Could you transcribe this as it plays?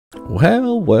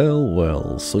Well, well,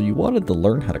 well, so you wanted to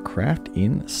learn how to craft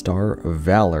in Star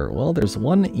Valor. Well, there's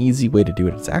one easy way to do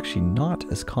it. It's actually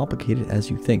not as complicated as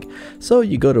you think. So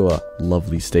you go to a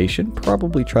lovely station,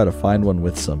 probably try to find one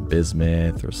with some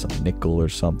bismuth or some nickel or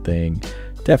something.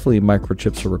 Definitely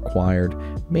microchips are required.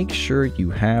 Make sure you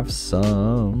have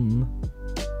some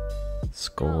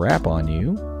scrap on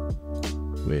you,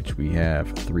 which we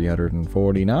have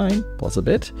 349 plus a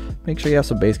bit. Make sure you have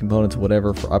some base components,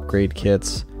 whatever, for upgrade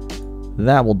kits.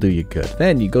 That will do you good.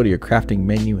 Then you go to your crafting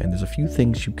menu and there's a few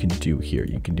things you can do here.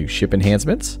 You can do ship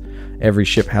enhancements. Every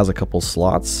ship has a couple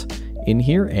slots in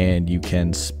here and you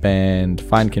can spend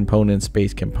fine components,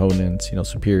 base components,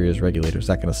 superiors, regulators,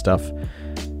 that kind of stuff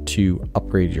to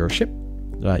upgrade your ship.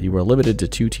 You are limited to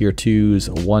 2 tier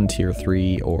 2s, 1 tier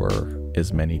 3, or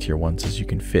as many tier 1s as you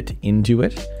can fit into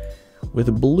it.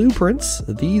 With blueprints,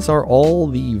 these are all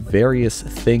the various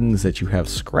things that you have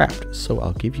scrapped. So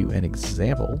I'll give you an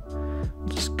example.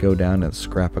 Just go down and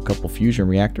scrap a couple fusion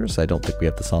reactors. I don't think we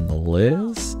have this on the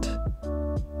list.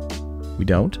 We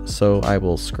don't, so I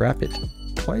will scrap it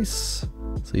twice.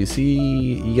 So you see,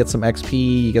 you get some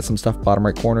XP, you get some stuff bottom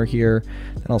right corner here.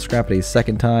 Then I'll scrap it a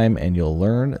second time and you'll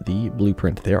learn the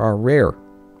blueprint. There are rare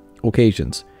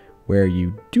occasions where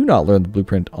you do not learn the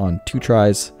blueprint on 2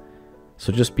 tries.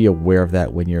 So just be aware of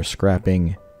that when you're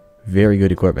scrapping very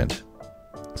good equipment.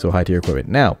 So high tier equipment.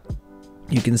 Now,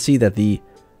 you can see that the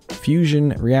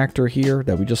fusion reactor here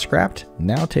that we just scrapped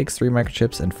now takes 3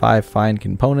 microchips and 5 fine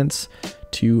components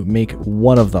to make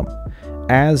one of them.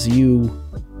 As you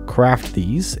craft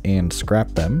these and scrap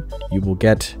them, you will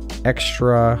get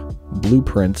extra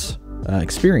blueprints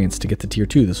experience to get to tier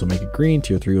 2. This will make it green,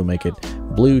 tier 3 will make it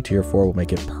blue, tier 4 will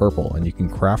make it purple, and you can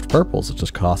craft purples. It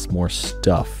just costs more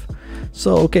stuff.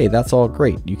 So okay, that's all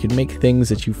great. You can make things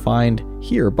that you find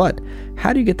here, but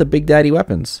how do you get the big daddy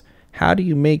weapons? How do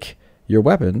you make your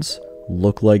weapons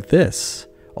look like this?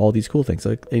 All these cool things.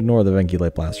 Like, ignore the Venki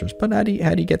light blasters, but how do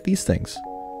you get these things?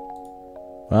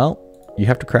 Well, you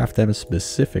have to craft them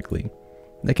specifically.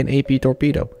 Like an AP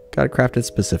torpedo, gotta craft it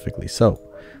specifically. So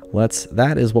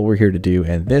that is what we're here to do,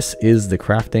 and this is the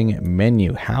crafting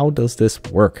menu. How does this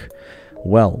work?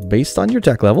 Well, based on your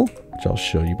tech level, which I'll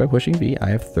show you by pushing V, I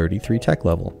have 33 tech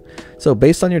level. So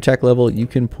based on your tech level, you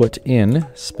can put in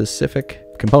specific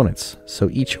components. So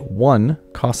each one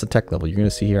costs a tech level. You're going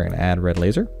to see here an add red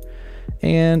laser,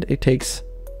 and it takes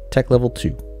tech level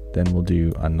 2. Then we'll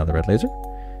do another red laser.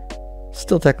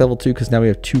 Still tech level 2 because now we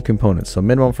have 2 components. So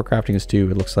minimum for crafting is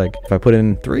 2. It looks like if I put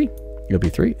in 3, it'll be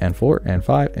 3 and 4 and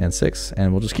 5 and 6,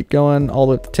 and we'll just keep going all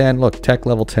the way up to 10. Look, tech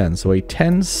level 10. So a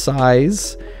 10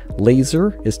 size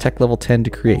laser is tech level 10 to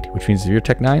create, which means if you're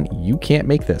tech 9, you can't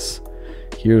make this.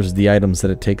 Here's the items that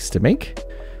it takes to make.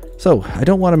 So I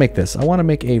don't want to make this. I want to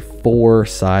make a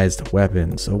 4-sized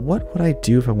weapon. So what would I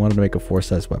do if I wanted to make a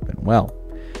 4-sized weapon? Well,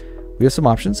 we have some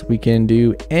options. We can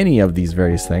do any of these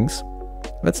various things.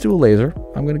 Let's do a laser.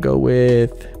 I'm going to go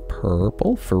with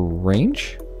purple for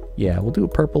range. Yeah, we'll do a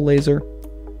purple laser.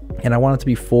 And I want it to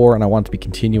be 4 and I want it to be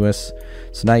continuous.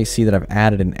 So now you see that I've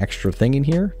added an extra thing in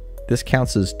here. This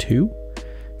counts as 2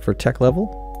 for tech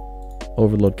level.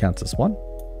 Overload counts as 1.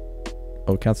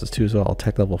 Oh, it counts as 2 as well.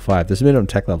 Tech level 5. There's minimum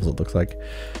tech levels, it looks like.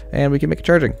 And we can make it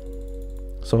charging.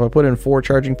 So if I put in 4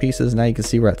 charging pieces, now you can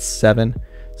see we're at 7.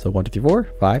 So 1, 2, 3, 4,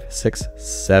 5, 6,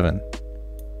 7.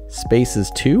 Space is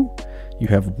 2. You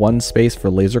have 1 space for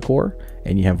laser core,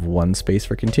 and you have 1 space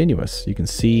for continuous. You can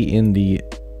see in the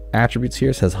attributes here,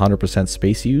 it says 100%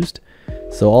 space used.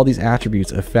 So all these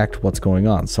attributes affect what's going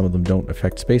on. Some of them don't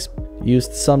affect space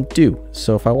used, some do.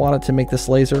 So if I wanted to make this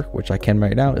laser, which I can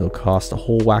right now, it'll cost a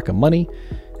whole whack of money,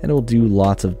 and it will do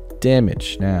lots of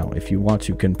damage. Now, if you want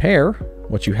to compare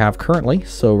what you have currently,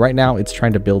 so right now it's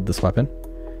trying to build this weapon,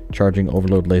 charging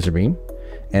overload laser beam,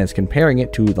 and it's comparing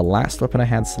it to the last weapon I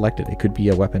had selected. It could be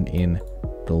a weapon in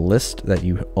the list that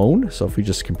you own. So if we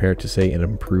just compare it to, say, an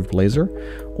improved laser,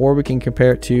 or we can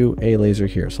compare it to a laser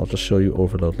here. So I'll just show you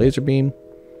overload laser beam,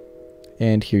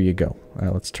 and here you go.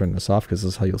 Let's turn this off because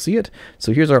this is how you'll see it.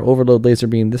 So here's our overload laser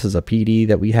beam. This is a PD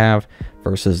that we have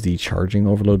versus the charging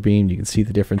overload beam. You can see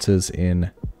the differences in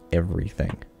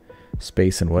everything,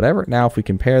 space and whatever. Now if we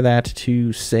compare that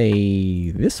to,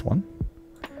 say, this one,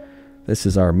 this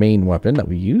is our main weapon that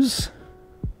we use.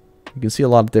 You can see a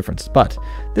lot of difference, but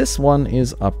this one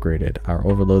is upgraded, our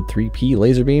overload 3P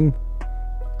laser beam.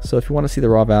 So if you want to see the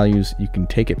raw values, you can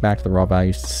take it back to the raw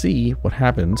values to see what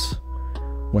happens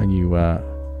when you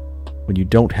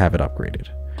don't have it upgraded.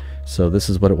 So this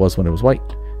is what it was when it was white,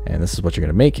 and this is what you're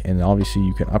going to make, and obviously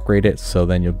you can upgrade it, so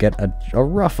then you'll get a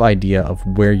rough idea of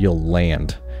where you'll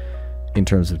land in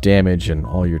terms of damage and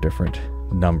all your different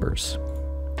numbers.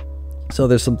 So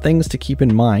there's some things to keep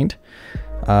in mind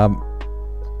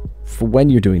for when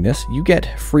you're doing this. You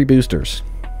get free boosters.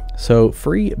 So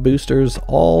free boosters,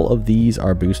 all of these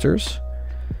are boosters,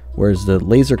 whereas the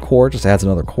laser core just adds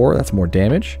another core, that's more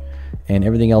damage, and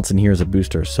everything else in here is a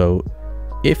booster. So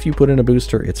if you put in a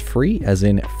booster, it's free, as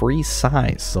in free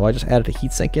size. So I just added a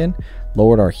heatsink in,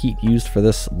 lowered our heat used for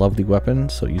this lovely weapon.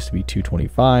 So it used to be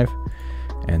 225,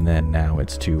 and then now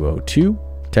it's 202.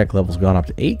 Tech level's gone up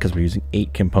to 8 because we're using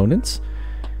 8 components.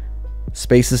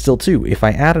 Space is still 2. If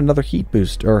I add another heat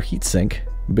boost or heatsink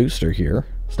booster here,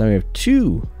 so now we have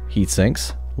 2 heat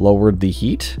sinks, lowered the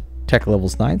heat. Tech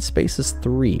level's 9, space is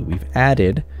 3. We've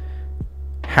added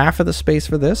half of the space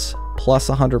for this, plus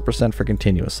 100% for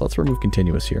continuous. So let's remove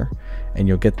continuous here, and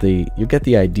you'll get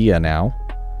the idea now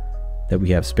that we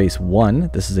have space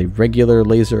 1. This is a regular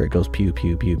laser. It goes pew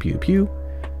pew pew pew pew.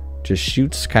 Just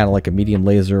shoots kind of like a medium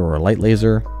laser or a light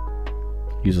laser.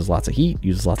 Uses lots of heat,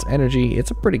 uses lots of energy.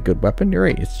 It's a pretty good weapon. You're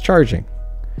right, it's charging.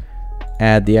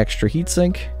 Add the extra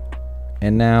heatsink,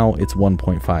 and now it's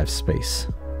 1.5 space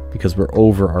because we're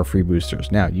over our free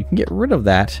boosters. Now you can get rid of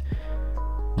that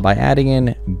by adding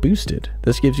in boosted.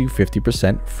 This gives you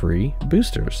 50% free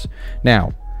boosters.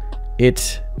 Now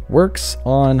it works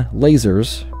on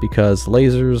lasers because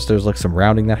lasers, there's like some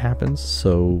rounding that happens.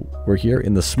 So we're here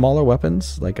in the smaller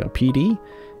weapons like a PD,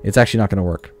 it's actually not going to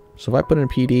work. So if I put in a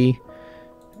PD,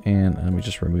 and let me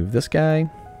just remove this guy,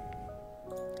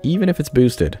 even if it's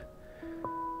boosted,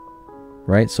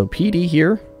 right? So PD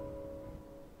here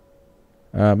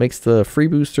makes the free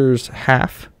boosters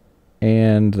half,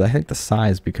 and I think the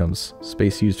size becomes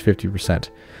space used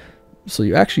 50%. So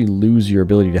you actually lose your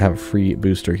ability to have a free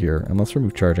booster here. And let's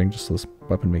remove charging just so this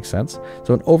weapon makes sense.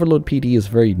 So an overload PD is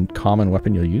a very common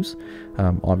weapon you'll use.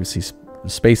 Obviously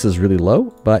space is really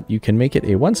low, but you can make it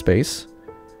a 1 space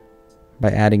by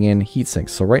adding in heat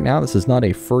sinks. So right now this is not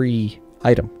a free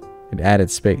item. It added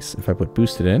space. If I put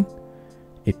boosted in,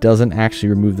 it doesn't actually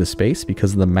remove the space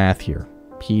because of the math here.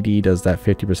 PD does that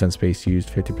 50% space used,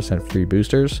 50% free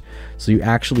boosters. So you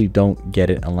actually don't get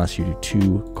it unless you do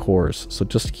 2 cores. So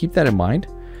just keep that in mind,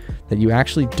 that you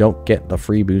actually don't get the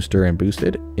free booster and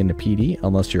boosted in the PD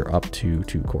unless you're up to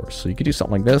 2 cores. So you could do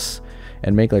something like this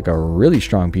and make like a really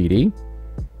strong PD.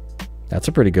 That's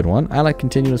a pretty good one. I like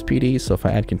continuous PD, so if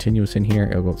I add continuous in here,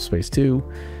 it'll go to space 2.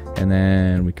 And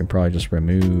then we can probably just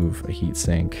remove a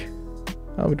heatsink.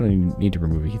 Oh, we don't even need to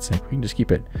remove a heatsink. We can just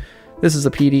keep it. This is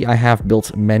a PD. I have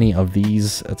built many of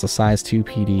these. It's a size 2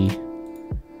 PD.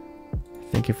 I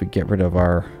think if we get rid of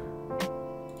our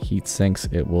heat sinks,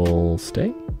 it will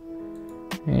stay.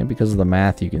 And because of the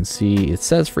math, you can see it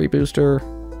says free booster,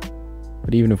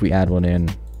 but even if we add one in,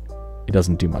 it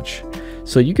doesn't do much.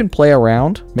 So you can play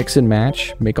around, mix and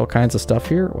match, make all kinds of stuff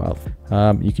here.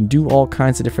 Well, you can do all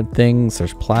kinds of different things.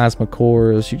 There's plasma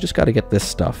cores. You just got to get this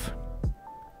stuff,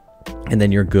 and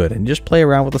then you're good. And just play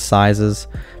around with the sizes.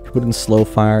 If you put in slow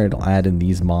fire, it'll add in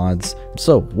these mods.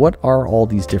 So what are all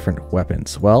these different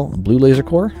weapons? Well, blue laser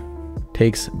core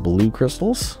takes blue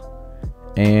crystals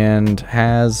and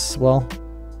has, well,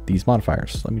 these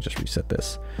modifiers. Let me just reset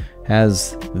this.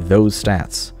 Has those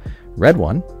stats. Red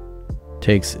one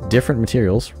takes different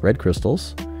materials, red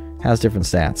crystals, has different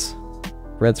stats.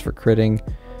 Red's for critting,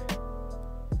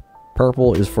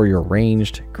 purple is for your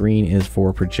ranged, green is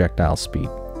for projectile speed.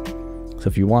 So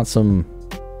if you want some,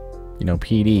 you know,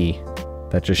 PD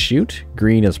that just shoot,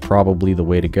 green is probably the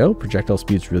way to go. Projectile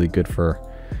speed is really good for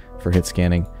hit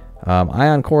scanning.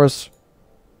 Ion cores,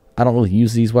 I don't really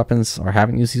use these weapons, or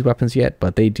haven't used these weapons yet,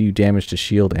 but they do damage to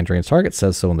shield and drains target,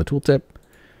 says so in the tooltip.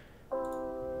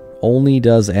 Only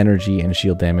does energy and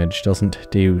shield damage, doesn't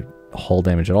do hull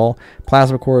damage at all.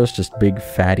 Plasma cores, just big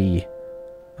fatty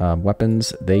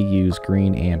weapons. They use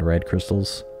green and red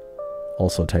crystals,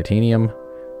 also titanium.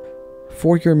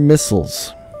 For your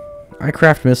missiles, I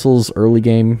craft missiles early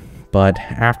game, but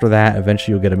after that,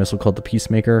 eventually you'll get a missile called the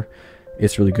Peacemaker.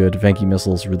 It's really good. Venki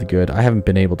missiles really good. I haven't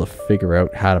been able to figure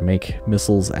out how to make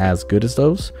missiles as good as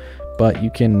those, but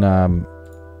you can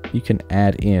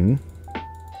add in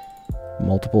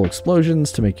multiple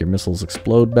explosions to make your missiles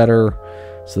explode better.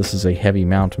 So this is a heavy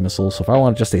mount missile. So if I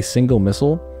want just a single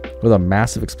missile with a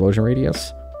massive explosion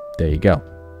radius, there you go.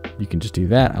 You can just do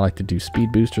that. I like to do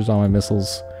speed boosters on my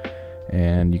missiles,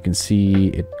 and you can see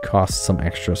it costs some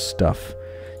extra stuff.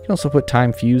 You can also put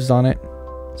time fused on it,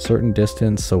 certain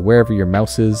distance, so wherever your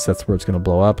mouse is, that's where it's going to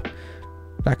blow up.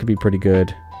 That could be pretty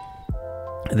good.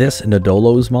 This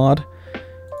Nodolo's mod,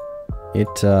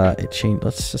 it changed.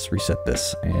 Let's just reset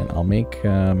this, and I'll make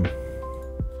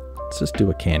let's just do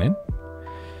a cannon,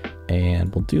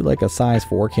 and we'll do like a size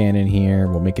 4 cannon here.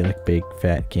 We'll make it like big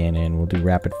fat cannon. We'll do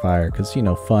rapid fire because, you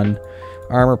know, fun.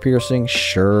 armor piercing?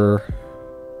 Sure.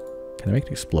 Can I make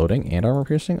it exploding and armor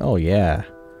piercing? Oh, yeah.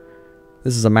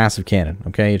 This is a massive cannon,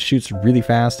 okay? It shoots really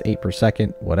fast, 8 per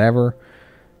second, whatever.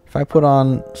 If I put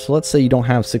on... So let's say you don't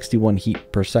have 61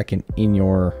 heat per second in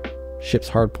your ship's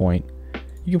hardpoint.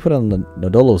 You can put on the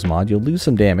Nodolo's mod. You'll lose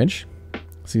some damage.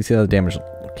 So you see how the damage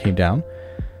came down.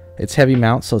 It's heavy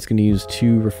mount, so it's going to use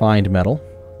 2 refined metal.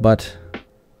 But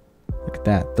look at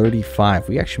that, 35.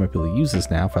 We actually might be able to use this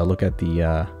now if I look at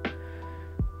the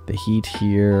heat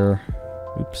here.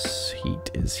 Oops,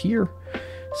 heat is here.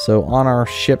 So on our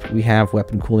ship, we have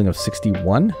weapon cooling of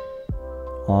 61.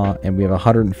 And we have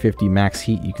 150 max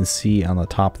heat. You can see on the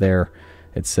top there,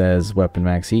 it says weapon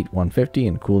max heat 150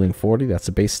 and cooling 40. That's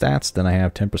the base stats. Then I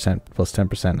have 10% plus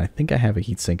 10%. And I think I have a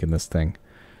heatsink in this thing.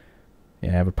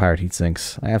 Yeah, I have a pirate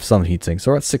heatsinks. I have some heatsinks.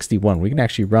 So we're at 61. We can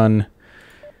actually run,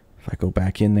 if I go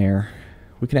back in there,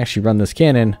 we can actually run this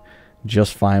cannon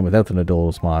just fine without the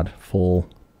Nodolo's mod. Full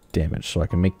damage. So I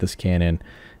can make this cannon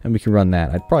and we can run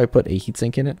that. I'd probably put a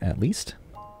heatsink in it at least.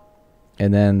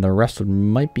 And then the rest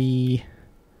might be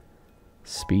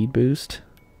speed boost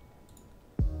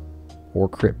or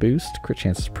crit boost. Crit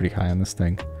chance is pretty high on this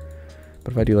thing.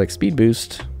 But if I do like speed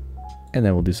boost, and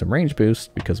then we'll do some range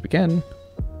boost because we can.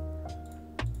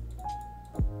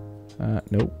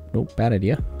 Nope, bad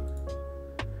idea.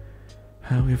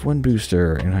 We have 1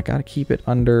 booster, and I gotta keep it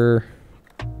under...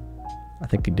 I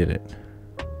think we did it.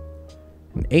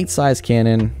 An 8 size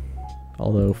cannon,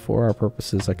 although for our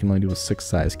purposes I can only do a 6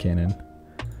 size cannon.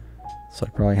 So I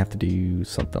probably have to do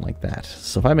something like that.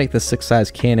 So if I make this 6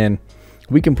 size cannon,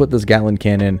 we can put this Gatling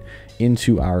cannon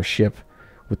into our ship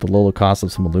with the low cost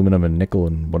of some aluminum and nickel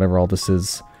and whatever all this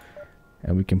is.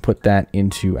 And we can put that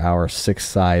into our 6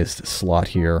 sized slot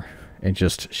here and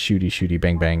just shooty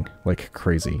bang bang like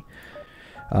crazy.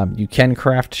 You can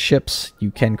craft ships, you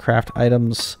can craft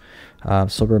items.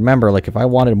 So remember, like if I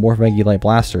wanted more Megalight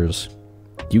blasters,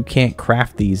 you can't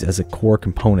craft these as a core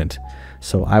component.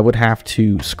 So I would have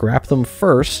to scrap them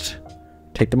first,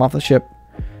 take them off the ship,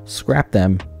 scrap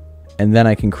them, and then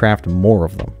I can craft more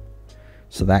of them.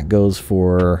 So that goes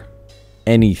for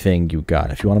anything you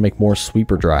got. If you want to make more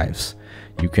sweeper drives,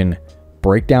 you can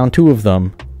break down 2 of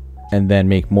them and then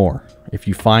make more. If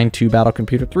you find 2 battle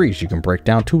computer 3s, you can break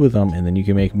down 2 of them and then you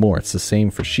can make more. It's the same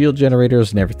for shield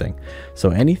generators and everything.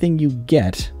 So anything you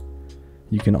get,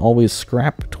 you can always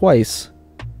scrap twice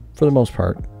for the most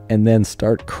part and then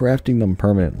start crafting them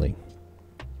permanently.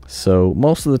 So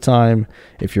most of the time,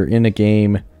 if you're in a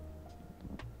game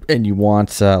and you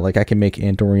want, like I can make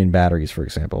Andorian batteries, for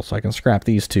example. So I can scrap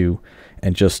these 2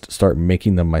 and just start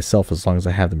making them myself as long as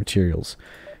I have the materials.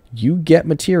 You get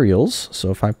materials,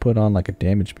 so if I put on like a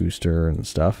damage booster and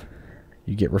stuff,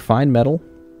 you get refined metal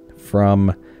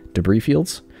from debris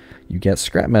fields. You get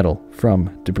scrap metal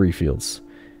from debris fields.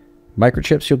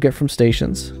 Microchips you'll get from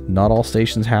stations. Not all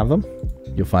stations have them.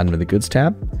 You'll find them in the goods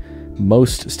tab.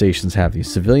 Most stations have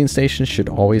these. Civilian stations should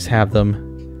always have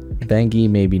them. Bangui,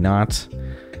 maybe not.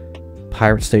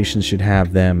 Pirate stations should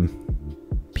have them.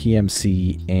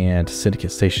 PMC and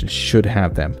Syndicate stations should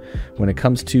have them. When it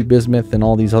comes to bismuth and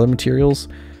all these other materials,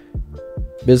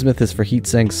 bismuth is for heat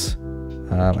sinks.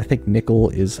 I think nickel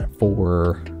is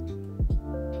for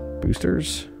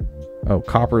boosters. Oh,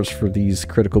 copper's for these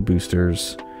critical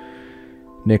boosters.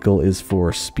 Nickel is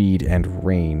for speed and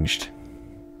ranged.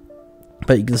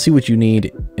 But you can see what you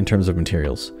need in terms of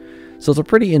materials. So it's a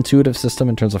pretty intuitive system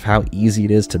in terms of how easy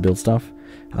it is to build stuff.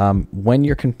 When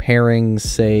you're comparing,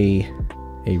 say,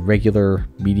 a regular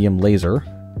medium laser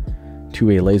to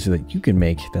a laser that you can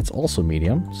make that's also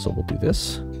medium. So we'll do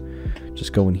this.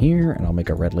 Just go in here and I'll make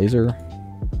a red laser.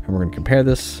 And we're going to compare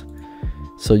this.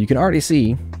 So you can already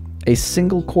see a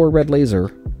single core red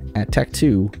laser at Tech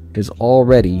 2 is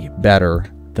already better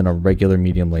than a regular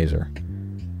medium laser.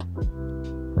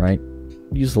 Right?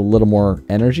 Use a little more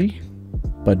energy,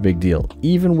 but big deal.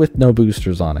 Even with no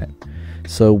boosters on it.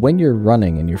 So when you're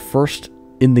running and you're first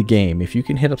in the game, if you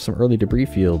can hit up some early debris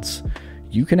fields,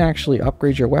 you can actually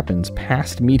upgrade your weapons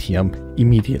past medium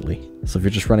immediately. So if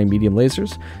you're just running medium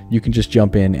lasers, you can just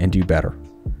jump in and do better.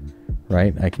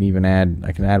 Right? I can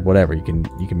add whatever. You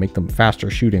can make them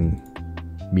faster shooting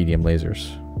medium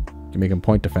lasers. You can make them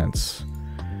point defense.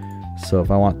 So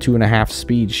if I want 2.5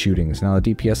 speed shootings, now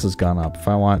the DPS has gone up. If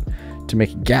I want to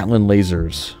make Gatling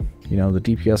lasers, you know, the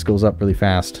DPS goes up really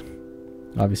fast.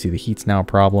 Obviously the heat's now a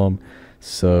problem.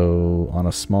 So on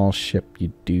a small ship,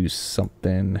 you do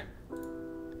something.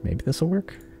 Maybe this will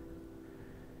work.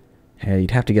 Hey,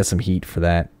 you'd have to get some heat for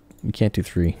that. You can't do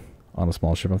 3 on a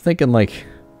small ship. I'm thinking like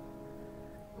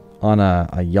on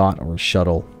a yacht or a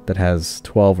shuttle that has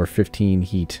 12 or 15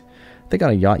 heat. I think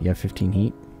on a yacht you have 15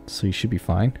 heat, so you should be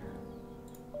fine.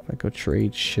 If I go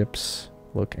trade ships,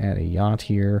 look at a yacht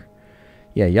here.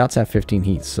 Yeah, yachts have 15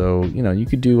 heats, so, you know, you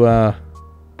could do a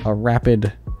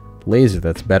rapid laser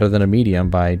that's better than a medium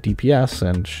by DPS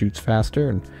and shoots faster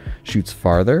and shoots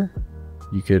farther.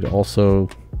 You could also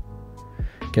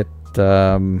get,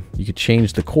 you could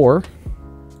change the core,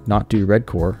 not do red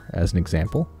core as an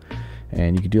example.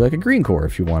 And you could do like a green core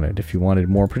if you wanted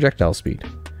more projectile speed.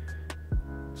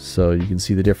 So you can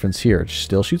see the difference here. It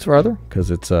still shoots farther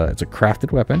because it's a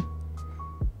crafted weapon,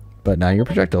 but now your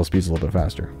projectile speed is a little bit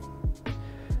faster.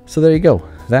 So there you go.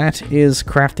 That is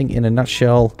crafting in a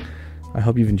nutshell. I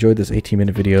hope you've enjoyed this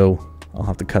 18-minute video. I'll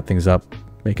have to cut things up,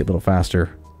 make it a little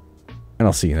faster, and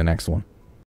I'll see you in the next one.